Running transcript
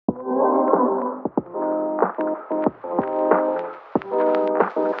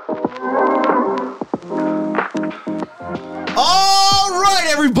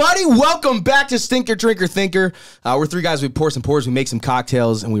everybody? Welcome back to Stinker, Drinker, Thinker. We're three guys. We pour some pours, we make some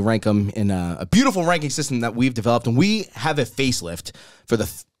cocktails, and we rank them in a beautiful ranking system that we've developed. And we have a facelift for the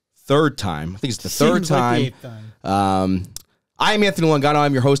third time. I think it's the third time. Like the 8th time. I am Anthony Longano.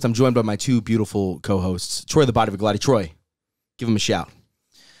 I'm your host. I'm joined by my two beautiful co-hosts, Troy the Body of a Gladi. Troy, give him a shout.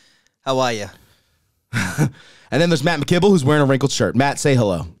 How are you? And then there's Matt McKibble, who's wearing a wrinkled shirt. Matt, say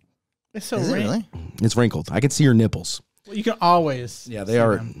hello. It's so Is it really? It's wrinkled. I can see your nipples. Well, you can always. Yeah, they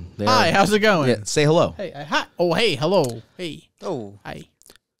are. Hi, how's it going? Yeah, say hello. Hey, hi. Oh, hey, hello. Hey. Oh. Hi.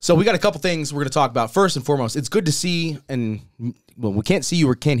 So we got a couple things we're going to talk about. First and foremost, it's good to see, and well, we can't see you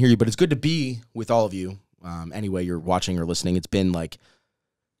or can't hear you, but it's good to be with all of you. Anyway, you're watching or listening. It's been like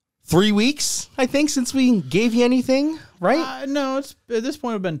 3 weeks, I think, since we gave you anything, right? No, it's at this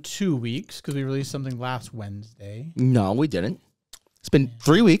point it's been 2 weeks because we released something last Wednesday. No, we didn't. It's been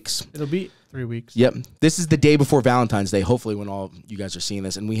 3 weeks. It'll be 3 weeks. Yep. This is the day before Valentine's Day, hopefully when all you guys are seeing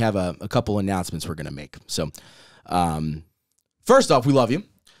this, and we have a couple announcements we're going to make. So, first off, we love you,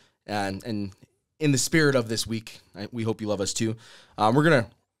 and in the spirit of this week, we hope you love us too. We're gonna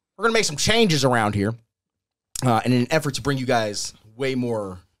make some changes around here, in an effort to bring you guys way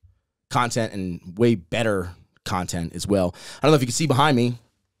more content and way better content as well. I don't know if you can see behind me,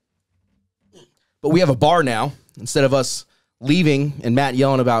 but we have a bar now. Instead of us leaving and Matt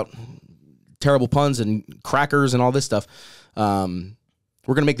yelling about terrible puns and crackers and all this stuff,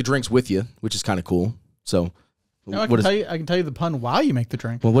 we're gonna make the drinks with you, which is kind of cool. So, No, I can tell you the pun while you make the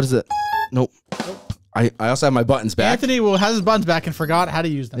drink. well, what is it? Nope. I also have my buttons back. Anthony has his buttons back and forgot how to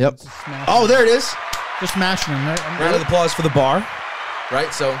use them. Yep. Just smash Oh, there it is. Just smashing them. Round of applause for the bar.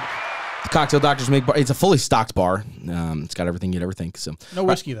 Right, so the Cocktail Doctors make bar. It's a fully stocked bar. It's got everything you'd ever think. So No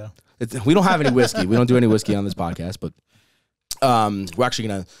whiskey, though. we don't have any whiskey. We don't do any whiskey on this podcast, but we're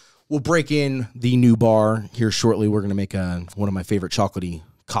actually we'll break in the new bar here shortly. We're gonna make one of my favorite chocolatey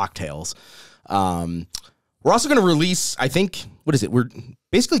cocktails. We're also gonna release, I think, what is it? We're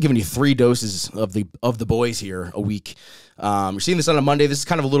basically giving you 3 doses of the boys here a week. You're seeing this on a Monday. This is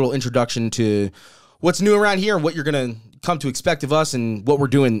kind of a little introduction to what's new around here and what you're gonna come to expect of us and what we're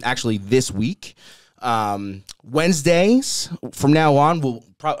doing actually this week. Wednesdays from now on,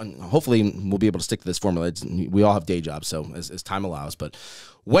 hopefully we'll be able to stick to this formula. We all have day jobs, so as time allows, but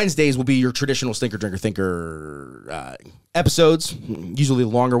Wednesdays will be your traditional Stinker, Drinker, Thinker episodes, usually the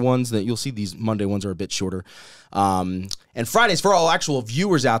longer ones. That you'll see these Monday ones are a bit shorter. And Fridays, for all actual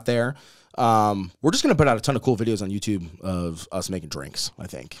viewers out there, we're just going to put out a ton of cool videos on YouTube of us making drinks, I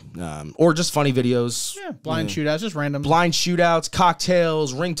think. Or just funny videos. Yeah, blind shootouts, just random. Blind shootouts,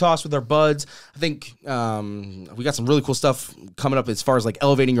 cocktails, ring toss with our buds. I think we got some really cool stuff coming up as far as like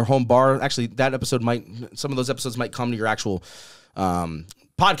elevating your home bar. Actually, some of those episodes might come to your actual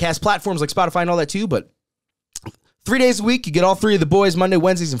podcast platforms like Spotify and all that too, but 3 days a week, you get all 3 of the boys, Monday,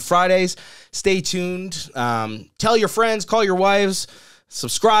 Wednesdays, and Fridays. Stay tuned. Tell your friends, call your wives,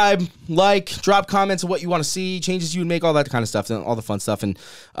 subscribe, like, drop comments of what you want to see, changes you would make, all that kind of stuff, and all the fun stuff. And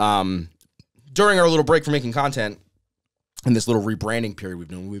during our little break from making content, in this little rebranding period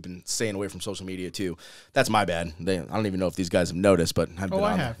we've been staying away from social media too. That's my bad. I don't even know if these guys have noticed, but I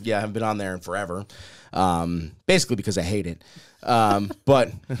haven't been on there in forever. Basically because I hate it.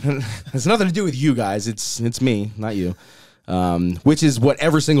 But it's nothing to do with you guys. It's me, not you. Which is what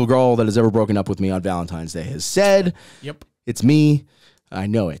every single girl that has ever broken up with me on Valentine's Day has said. Yep. It's me. I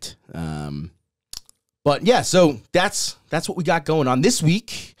know it. But yeah, so that's what we got going on this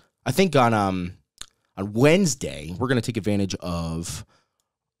week. I think on Wednesday, we're going to take advantage of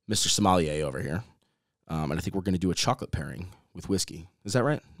Mr. Sommelier over here. And I think we're going to do a chocolate pairing with whiskey. Is that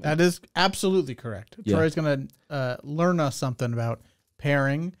right? That is absolutely correct. Yeah. Troy's going to learn us something about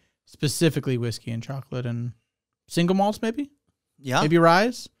pairing, specifically whiskey and chocolate and single malts, maybe? Yeah. Maybe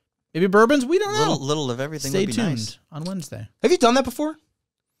rye? Maybe bourbons? We don't know. Little of everything Stay would be tuned nice. on Wednesday. Have you done that before?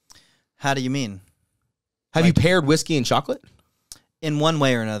 How do you mean? Have you paired whiskey and chocolate? In one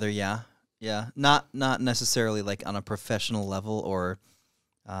way or another, yeah. Yeah. Not necessarily like on a professional level or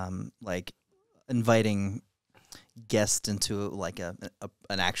like inviting guests into like an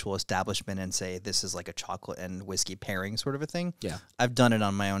actual establishment and say this is like a chocolate and whiskey pairing sort of a thing. Yeah. I've done it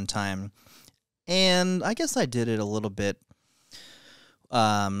on my own time. And I guess I did it a little bit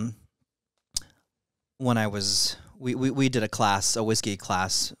when I was we did a whiskey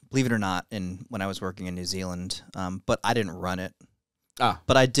class, believe it or not, when I was working in New Zealand. But I didn't run it.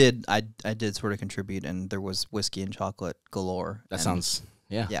 But I did sort of contribute, and there was whiskey and chocolate galore. That sounds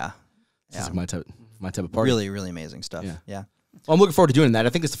yeah. This is my type of party. Really, really amazing stuff. Yeah. Well, I'm looking forward to doing that. I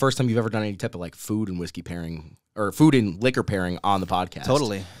think it's the first time you've ever done any type of like food and whiskey pairing or food and liquor pairing on the podcast.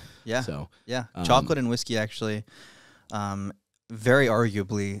 Totally. Yeah. So yeah, chocolate and whiskey actually. very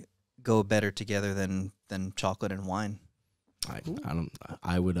arguably go better together than chocolate and wine.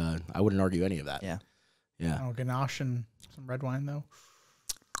 I wouldn't argue any of that. Yeah. Yeah. Oh, ganache and some red wine though.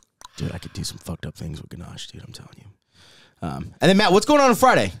 Dude, I could do some fucked up things with ganache, dude. I'm telling you. And then Matt, what's going on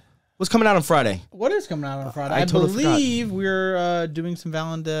Friday? What's coming out on Friday? What is coming out on Friday? I totally believe we're doing some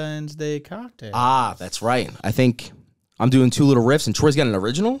Valentine's Day cocktails. Ah, that's right. I think I'm doing 2 little riffs, and Troy's got an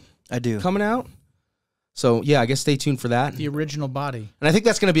original I do. coming out. So yeah, I guess stay tuned for that. The original body. And I think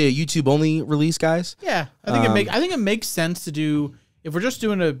that's going to be a YouTube only release, guys. Yeah, I think it makes sense to do if we're just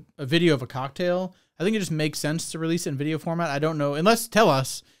doing a video of a cocktail. I think it just makes sense to release it in video format. I don't know, unless tell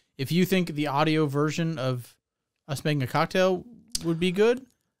us if you think the audio version of us making a cocktail would be good.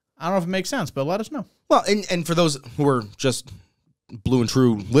 I don't know if it makes sense, but let us know. Well, and for those who are just blue and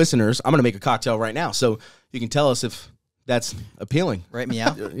true listeners, I'm going to make a cocktail right now, so you can tell us if that's appealing. Right,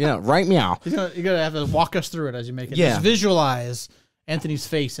 meow. Yeah, right meow. You're gonna have to walk us through it as you make it. Yeah. Just visualize Anthony's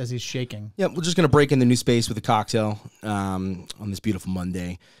face as he's shaking. Yeah, we're just going to break in the new space with a cocktail on this beautiful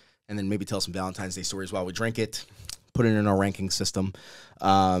Monday, and then maybe tell some Valentine's Day stories while we drink it, put it in our ranking system.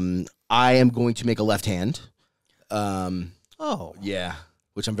 I am going to make a left hand. Oh. Yeah,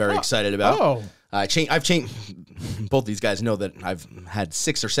 which I'm very excited about. Oh. I've changed. Both these guys know that I've had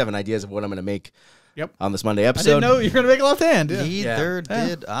 6 or 7 ideas of what I'm going to make on this Monday I episode. didn't know you were going to make a left hand. Yeah. Neither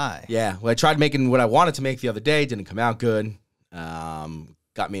did I. Yeah, well, I tried making what I wanted to make the other day. Didn't come out good.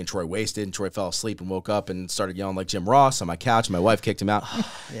 Got me and Troy wasted. And Troy fell asleep and woke up and started yelling like Jim Ross on my couch. My wife kicked him out.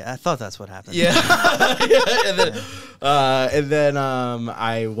 Yeah, I thought that's what happened. Yeah. And then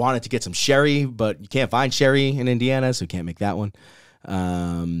I wanted to get some sherry, but you can't find sherry in Indiana, so you can't make that one. So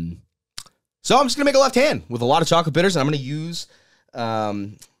I'm just going to make a left hand with a lot of chocolate bitters, and I'm going to use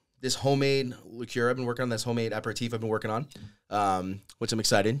this homemade liqueur. I've been working on this homemade aperitif I've been working on, which I'm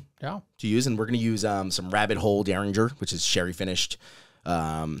excited to use. And we're going to use some Rabbit Hole Dareringer, which is sherry finished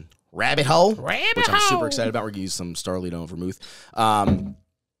Rabbit Hole, which I'm super excited about. We're going to use some Starlino and Vermouth.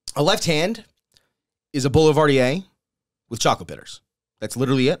 A left hand is a Boulevardier with chocolate bitters. That's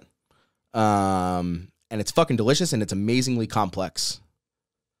literally it. And it's fucking delicious, and it's amazingly complex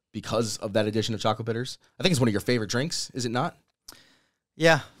because of that addition of chocolate bitters. I think it's one of your favorite drinks, is it not?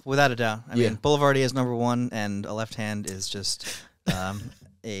 Yeah, without a doubt. I Yeah. mean, Boulevardier is number 1, and a left hand is just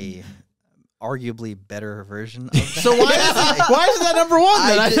a arguably better version of that. So why is that number 1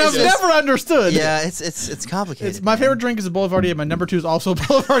 then? I've never understood. Yeah, it's complicated. My favorite drink is a Boulevardier. My number 2 is also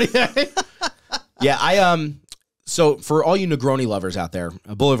Boulevardier. Yeah, so for all you Negroni lovers out there,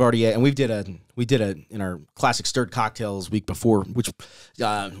 a Boulevardier, and we did a in our classic stirred cocktails week before, which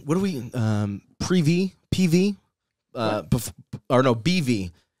what do we PV BV,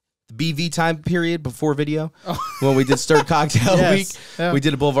 the BV time period before video when we did stirred cocktail week. Yeah. We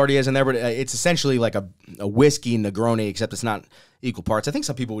did a Boulevardier in there, but it's essentially like a whiskey Negroni, except it's not equal parts. I think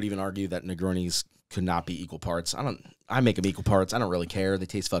some people would even argue that Negronis could not be equal parts. I make them equal parts. I don't really care. They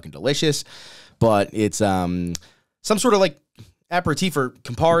taste fucking delicious, but it's some sort of like aperitif for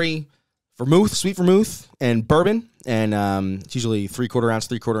Campari, vermouth, sweet vermouth, and bourbon, and it's usually 3/4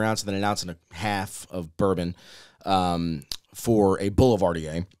 ounce, and then 1.5 ounces of bourbon for a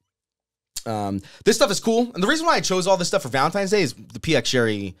Boulevardier. This stuff is cool, and the reason why I chose all this stuff for Valentine's Day is the PX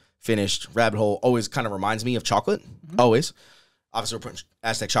Sherry finished Rabbit Hole always kind of reminds me of chocolate. Always. Obviously, we're putting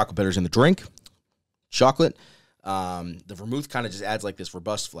Aztec chocolate bitters in the drink. Chocolate. The vermouth kind of just adds like this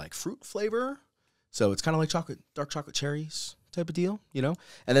robust like fruit flavor. So it's kind of like chocolate, dark chocolate cherries type of deal, you know?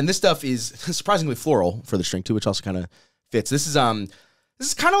 And then this stuff is surprisingly floral for the drink too, which also kind of fits. This is kind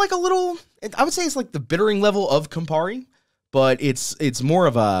of like a little, I would say it's like the bittering level of Campari, but it's more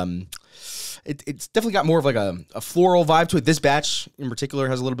of it's definitely got more of like a floral vibe to it. This batch in particular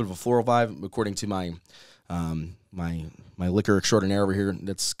has a little bit of a floral vibe, according to my my liquor extraordinaire over here.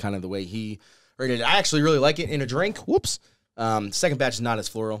 That's kind of the way he rated it. I actually really like it in a drink. Whoops. Second batch is not as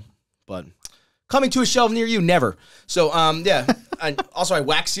floral, but coming to a shelf near you, never. So, yeah. I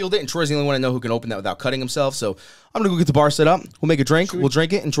wax sealed it, and Troy's the only one I know who can open that without cutting himself. So I'm going to go get the bar set up. We'll make a drink. We'll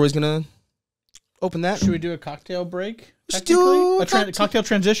drink it, and Troy's going to open that. Should we do a cocktail break? Let's do a cocktail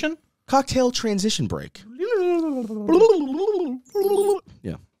transition? Cocktail transition break.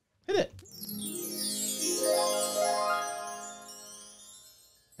 Yeah. Hit it.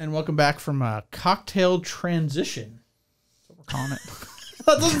 And welcome back from a cocktail transition. That's what we're calling it.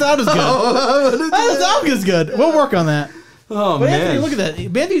 That doesn't sound as good. That doesn't sound as good. We'll work on that. Oh, but man. Anthony, look at that.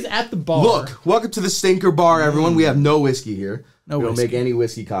 Anthony's at the bar. Look, welcome to the Stinker Bar, everyone. We have no whiskey here. No we whiskey. don't make any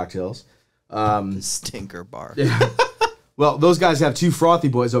whiskey cocktails. Stinker bar. Yeah. Well, those guys have 2 frothy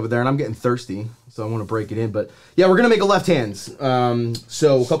boys over there, and I'm getting thirsty, so I want to break it in. But, yeah, we're going to make a left hands.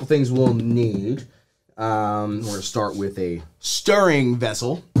 So a couple things we'll need. We're gonna start with a stirring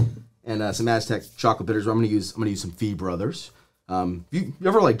vessel and some Aztec chocolate bitters. I'm gonna use some Fee Brothers. You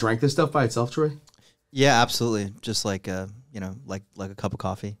ever like drank this stuff by itself, Troy? Yeah, absolutely. Just like like a cup of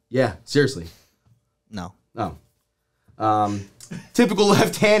coffee. Yeah, seriously. No. Oh. Typical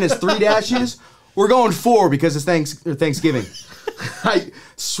left hand is 3 dashes. We're going 4 because it's Thanksgiving. I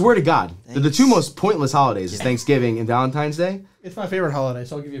swear to God, the 2 most pointless holidays is Thanksgiving and Valentine's Day. It's my favorite holiday,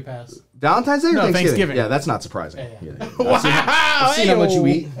 so I'll give you a pass. Valentine's Day or No, Thanksgiving? Yeah, that's not surprising. Yeah. Wow! I've seen how much you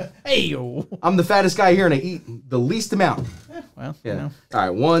eat. Ayo. I'm the fattest guy here, and I eat the least amount. Well, Yeah. you know. All right,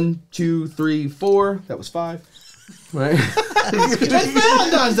 1, 2, 3, 4. That was 5. Right. It's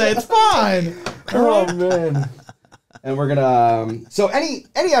Valentine's Day. It's fine. Oh man. And we're gonna so any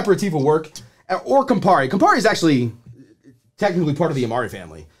aperitif will work, or Campari. Campari is actually technically part of the Amari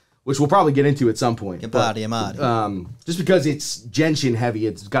family, which we'll probably get into at some point. Amari. Just because it's gentian heavy,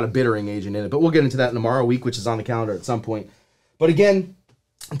 it's got a bittering agent in it. But we'll get into that in tomorrow week, which is on the calendar at some point. But again,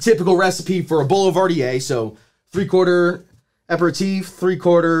 typical recipe for a Boulevardier. So 3/4 aperitif,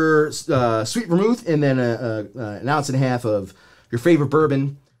 3/4 sweet vermouth, and then an ounce and a half of your favorite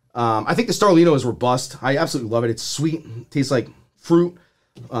bourbon. I think the Starlino is robust. I absolutely love it. It's sweet, tastes like fruit.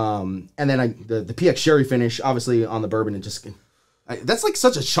 And then the PX sherry finish, obviously on the bourbon, and just that's like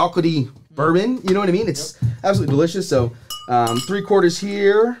such a chocolatey bourbon. You know what I mean? It's absolutely delicious. So 3/4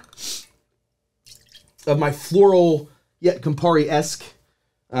 here of my floral yet Campari-esque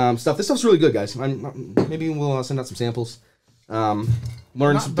stuff. This stuff's really good, guys. Maybe we'll send out some samples. But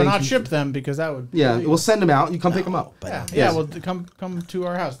not ship them because that would. Yeah, we'll send them out. You come pick them up. Yeah. Well, come to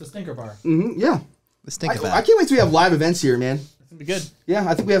our house, the Stinker Bar. Yeah. Let's think about. I can't wait till we have live events here, man. It's gonna be good. Yeah,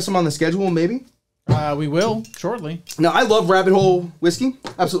 I think we have some on the schedule, maybe. We will shortly. Now, I love Rabbit Hole whiskey.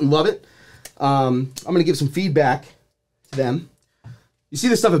 Absolutely love it. I'm gonna give some feedback to them. You see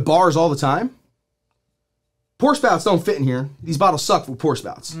this stuff at bars all the time. Pour spouts don't fit in here. These bottles suck for pour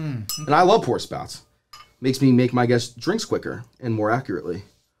spouts, and I love pour spouts. Makes me make my guests drinks quicker and more accurately.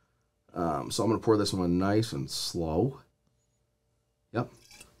 So I'm going to pour this one nice and slow. Yep.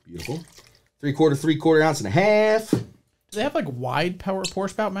 Beautiful. 3/4 ounce and a half. Do they have like wide pour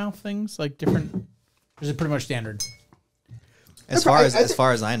spout mouth things? Like different? Or is it pretty much standard? As far as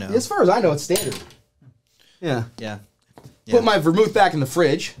I know. As far as I know, it's standard. Yeah. Yeah. Put my vermouth back in the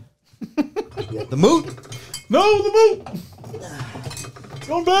fridge. The moot. No, the moot.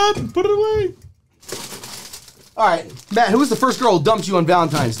 Going bad. Put it away. All right, Matt, who was the first girl who dumped you on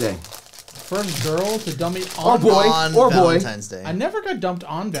Valentine's Day? First girl to dump me on Valentine's Day. I never got dumped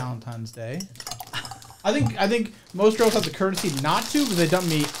on Valentine's Day. I think most girls have the courtesy not to because they dumped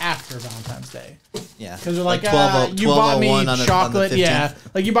me after Valentine's Day. Yeah. Because they're like, you bought me chocolate. Yeah.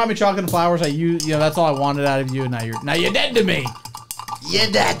 Like you bought me chocolate and flowers. That's all I wanted out of you. And now you're dead to me. You're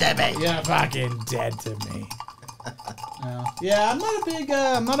dead to me. You're fucking dead to me. Yeah,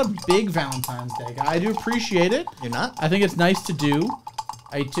 I'm not a big Valentine's Day guy. I do appreciate it. You're not? I think it's nice to do.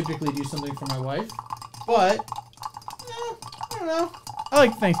 I typically do something for my wife, but I don't know. I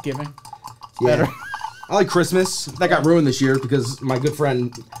like Thanksgiving. Yeah. Better. I like Christmas. That got ruined this year because my good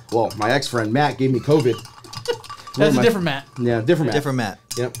friend, my ex-friend Matt gave me COVID. That's a different Matt. Yeah, different Matt. Different Matt.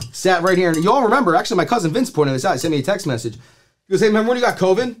 Yep. Sat right here, and you all remember. Actually, my cousin Vince pointed this out. He sent me a text message. He goes, "Hey, remember when you got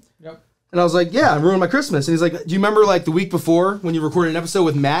COVID?" Yep. And I was like, yeah, I ruined my Christmas. And he's like, do you remember like the week before when you recorded an episode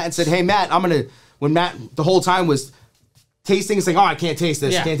with Matt and said, hey, Matt, when Matt the whole time was tasting and saying, oh, I can't taste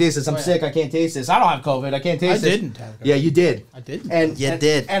this. I can't taste this. I'm sick. I can't taste this. I don't have COVID. I can't taste this. I didn't have COVID. Yeah, you did. I didn't. And you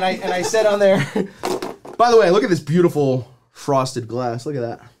did. And I said on there, by the way, look at this beautiful frosted glass. Look at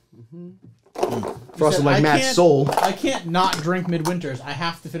that. Frosted like Matt's soul. I can't not drink midwinters. I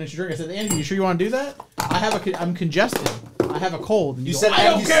have to finish a drink. I said, Andy, you sure you want to do that? I'm congested. I have a cold. And you said, I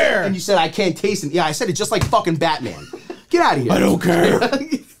don't care. And you said, I can't taste it. Yeah, I said it just like fucking Batman. Get out of here. I don't care.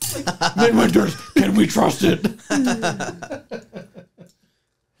 Midwinters, can we trust it?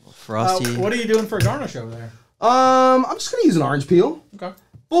 Frosty. What are you doing for a garnish over there? I'm just going to use an orange peel. Okay.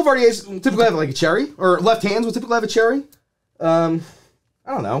 Boulevardiers typically have like a cherry, or left hands will typically have a cherry. I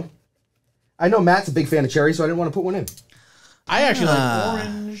don't know. I know Matt's a big fan of cherry, so I didn't want to put one in. I actually like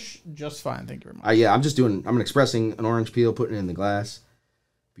orange just fine. Thank you very much. Yeah, I'm expressing an orange peel, putting it in the glass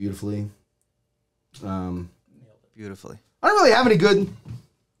beautifully. Beautifully. I don't really have any good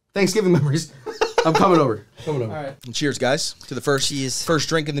Thanksgiving memories. I'm coming over. All right. And cheers, guys, to the first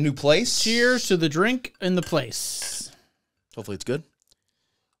drink in the new place. Cheers to the drink in the place. Hopefully it's good.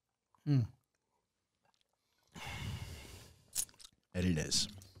 And it is.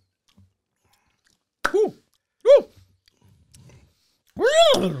 Woo. Woo.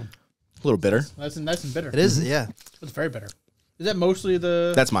 A little bitter. That's nice and bitter. It is, yeah. It's very bitter. Is that mostly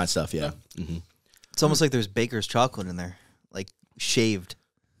the... That's my stuff, yeah. It's almost like there's baker's chocolate in there, like shaved.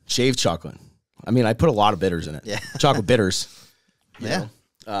 Shaved chocolate. I mean, I put a lot of bitters in it. Yeah. Chocolate bitters. Yeah.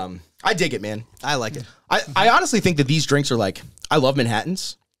 I dig it, man. I like it. I honestly think that these drinks are like, I love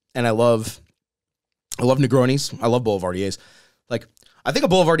Manhattans and I love Negronis. I love Boulevardiers. Like, I think a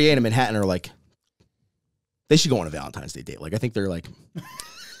Boulevardier and a Manhattan are like, they should go on a Valentine's Day date. Like, I think they're like,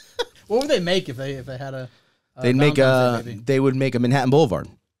 What would they make if they had a they'd make Valentine's Day, maybe? they would make a Manhattan Boulevard.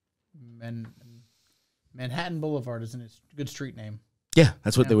 Manhattan Boulevard isn't it a good street name? Yeah,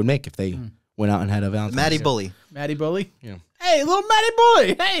 that's what they would make if they went out and had a Valentine's Matty Day. Bully. Matty Bully? Yeah. Hey, little Matty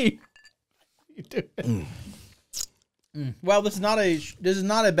Bully. Hey. You doing? Well, this is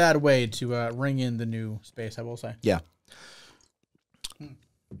not a bad way to ring in the new space, I will say. Yeah.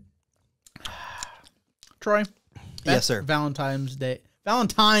 Troy. Yes, sir. Valentine's Day.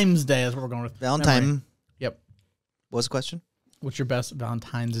 Valentine's Day is what we're going with. Valentine. Memory. Yep. What was the question? What's your best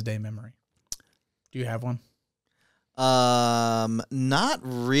Valentine's Day memory? Do you have one? Not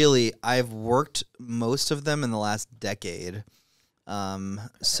really. I've worked most of them in the last decade. So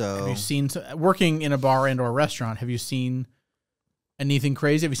Have you seen working in a bar and or a restaurant? Have you seen anything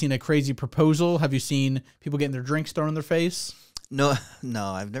crazy? Have you seen a crazy proposal? Have you seen people getting their drinks thrown in their face? no,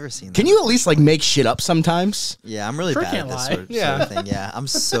 I've never seen. Can that. you at least like make shit up sometimes? Yeah, I'm really Sure bad at can't this lie. sort of thing. Yeah, I'm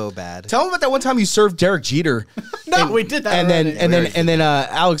so bad. Tell them about that one time you served Derek Jeter. No, we did that. And already. then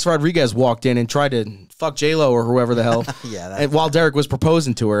Alex Rodriguez walked in and tried to fuck J-Lo or whoever the hell. Yeah, And while Derek was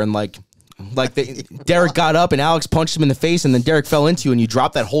proposing to her, and Derek got up and Alex punched him in the face, and then Derek fell into you, and you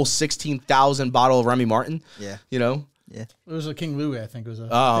dropped that whole 16,000 bottle of Remy Martin. Yeah. You know. Yeah. It was a King Louis, I think. It was a.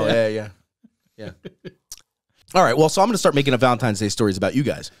 Oh yeah. All right. Well, so I'm gonna start making a Valentine's Day stories about you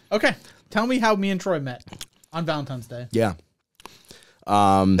guys. Okay. Tell me how me and Troy met on Valentine's Day. Yeah.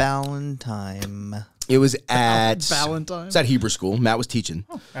 Valentine. It was at Valentine. It was at Hebrew school. Matt was teaching.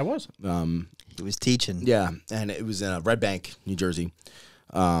 Oh, I was. He was teaching. Yeah, and it was in Red Bank, New Jersey.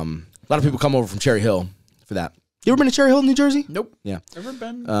 A lot of people come over from Cherry Hill for that. You ever been to Cherry Hill, New Jersey? Nope. Yeah. Ever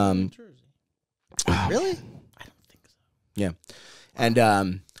been to New Jersey? Really? I don't think so. Yeah.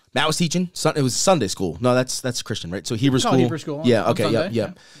 And Matt was teaching. It was Sunday school. No, that's Christian, right? So Hebrew It's called school. Hebrew school on- Yeah. on Okay. Sunday, Yep.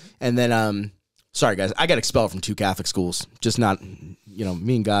 Yep. And then, sorry guys, I got expelled from 2 Catholic schools. Just not, me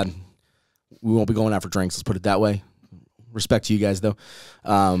and God, we won't be going out for drinks. Let's put it that way. Respect to you guys though,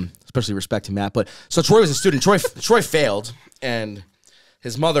 especially respect to Matt. But so Troy was a student. Troy failed, and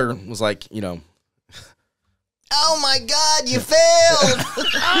his mother was like, Oh my God, you failed!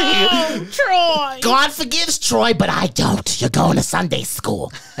 Oh, Troy! God forgives Troy, but I don't. You're going to Sunday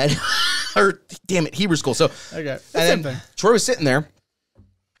school. Or, damn it, Hebrew school. So, Okay. and Same then thing. Troy was sitting there,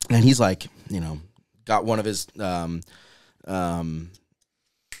 and he's like, got one of his rock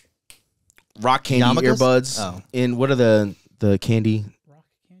candy Yarmulkes? earbuds. Oh. In what are the candy?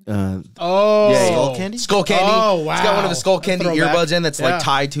 Oh. Yeah, Skull candy? Skull candy. Oh, He's got one of the wow. skull candy Throwback. earbuds in that's Yeah. like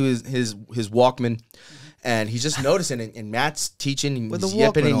tied to his Walkman. And he's just noticing it, and Matt's teaching, and With he's the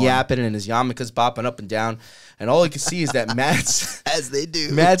yipping Walkman and on. yapping, and his yarmulke's bopping up and down. And all he can see is that As they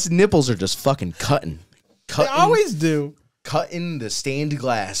do. Matt's nipples are just fucking cutting. They always do. Cutting the stained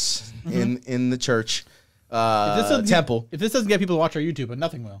glass in the church doesn't- temple. If this doesn't get people to watch our YouTube, but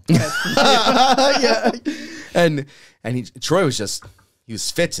nothing will. Yeah. And Troy was just, he was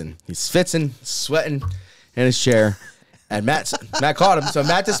schwitzing. He's schwitzing, sweating in his chair. And Matt caught him. So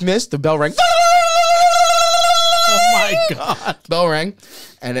Matt dismissed. The bell rang. Oh my God. Bell rang.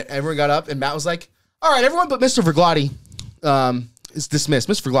 And everyone got up. And Matt was like, all right, everyone but Mr. Verglotti is dismissed.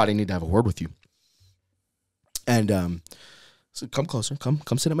 Mr. Verglotti, I need to have a word with you. And so come closer. Come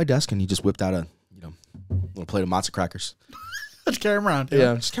sit at my desk. And he just whipped out a little plate of matzo crackers. Let's carry him around.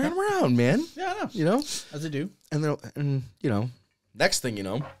 Yeah, just carry him around, man. Yeah, I know. You know? As they do. And next thing you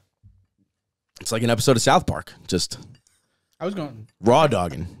know, it's like an episode of South Park. Just I was going, raw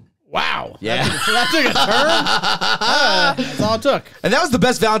dogging. wow. Yeah. That took a turn. That's all it took. And that was the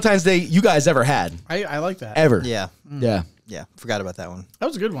best Valentine's Day you guys ever had. I like that. Ever. Yeah. Yeah. Yeah. Forgot about that one. That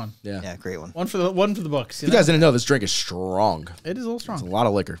was a good one. Yeah. Yeah, great one. One for the books. You guys didn't know this drink is strong. It is a little It's a strong. lot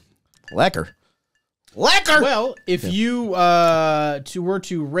of liquor. Liquor. Well, if you were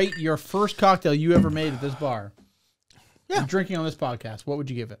to rate your first cocktail you ever made at this bar, drinking on this podcast, what would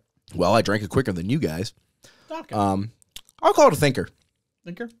you give it? Well, I drank it quicker than you guys. Okay. I'll call it a thinker.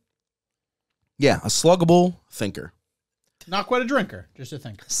 Thinker? Yeah, a sluggable thinker. Not quite a drinker, just a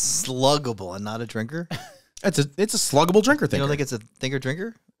thinker. Sluggable and not a drinker? It's a sluggable drinker You thinker. don't think it's a thinker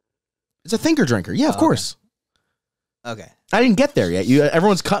drinker? It's a thinker drinker. Yeah, of course. Okay. I didn't get there yet.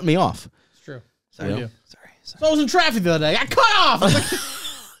 Everyone's cutting me off. It's true. Sorry. We do. Sorry. So I was in traffic the other day. I cut off. I was like, I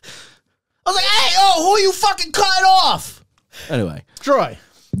was like, hey, who are you fucking cutting off? Anyway. Troy.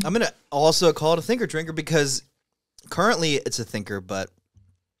 I'm gonna also call it a thinker drinker because currently it's a thinker, but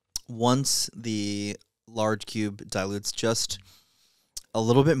once the large cube dilutes just a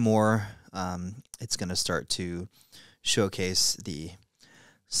little bit more, it's going to start to showcase the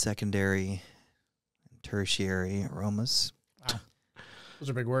secondary, tertiary aromas. Wow. Those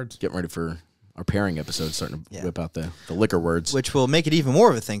are big words. Getting ready for our pairing episode, starting to whip out the liquor words. Which will make it even more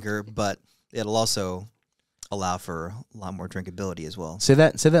of a thinker, but it'll also allow for a lot more drinkability as well. Say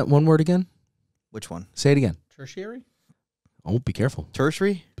that one word again. Which one? Say it again. Tertiary? Oh, be careful.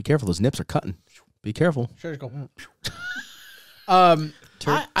 Tertiary? Be careful. Those nips are cutting. Be careful. Sure, go. I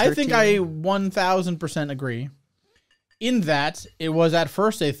think I 1,000% agree. In that it was at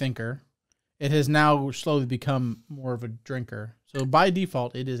first a thinker, it has now slowly become more of a drinker. So by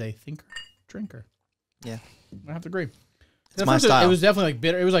default, it is a thinker drinker. Yeah, I have to agree. It's my style. It was definitely like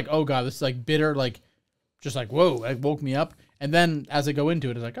bitter. It was like, oh god, this is like bitter, like just like whoa, it woke me up. And then as I go into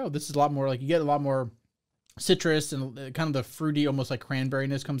it, it's like, oh, this is a lot more like you get a lot more citrus and kind of the fruity, almost like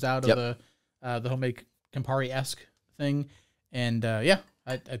cranberryness comes out of the homemade Campari-esque thing. And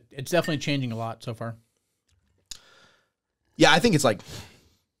it's definitely changing a lot so far. Yeah, I think it's like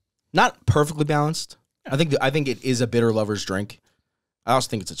not perfectly balanced. Yeah. I think it is a bitter lover's drink. I also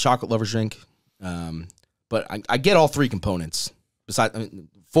think it's a chocolate lover's drink. But I get all three components. Besides,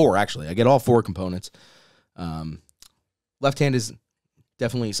 four actually. I get all four components. Left hand is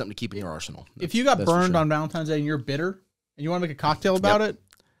definitely something to keep in your arsenal. If you got burned on Valentine's Day and you're bitter and you want to make a cocktail about it,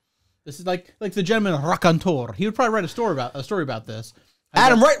 this is like the gentleman raconteur. He would probably write a story about this.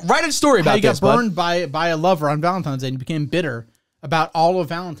 Adam, write a story about this. You got burned by a lover on Valentine's Day and you became bitter about all of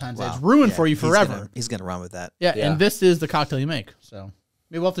Valentine's Day. It's ruined for you forever. He's gonna run with that. Yeah, and this is the cocktail you make. So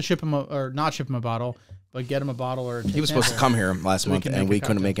maybe we'll have to ship him or not ship him a bottle, but get him a bottle or. He was supposed to come here last month and we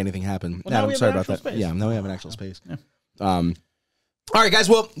couldn't make anything happen. Well, Adam, sorry about that. Space. Yeah, now we have an actual space. Yeah. All right, guys.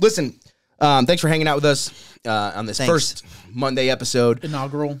 Well, listen. Thanks for hanging out with us on this first Monday episode.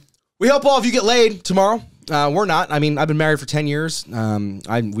 Inaugural. We hope all of you get laid tomorrow. We're not. I mean, I've been married for 10 years. We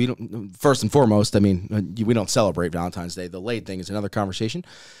don't. First and foremost, I mean, we don't celebrate Valentine's Day. The laid thing is another conversation.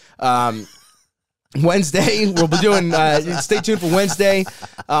 Wednesday, we'll be doing. Stay tuned for Wednesday.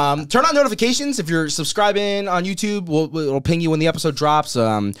 Turn on notifications if you're subscribing on YouTube. It'll ping you when the episode drops.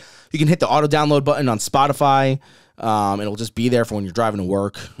 You can hit the auto download button on Spotify. It'll just be there for when you're driving to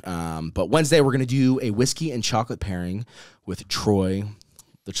work. But Wednesday, we're gonna do a whiskey and chocolate pairing with Troy,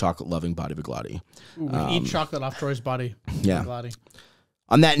 the chocolate-loving body Viglotti. We eat chocolate off Troy's body. Yeah. Viglotti.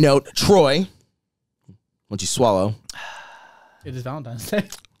 On that note, Troy, once you swallow, it is Valentine's Day.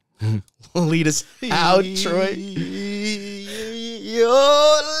 Lead us out, Troy. Is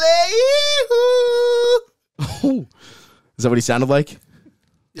that what he sounded like?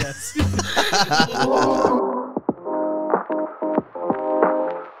 Yes.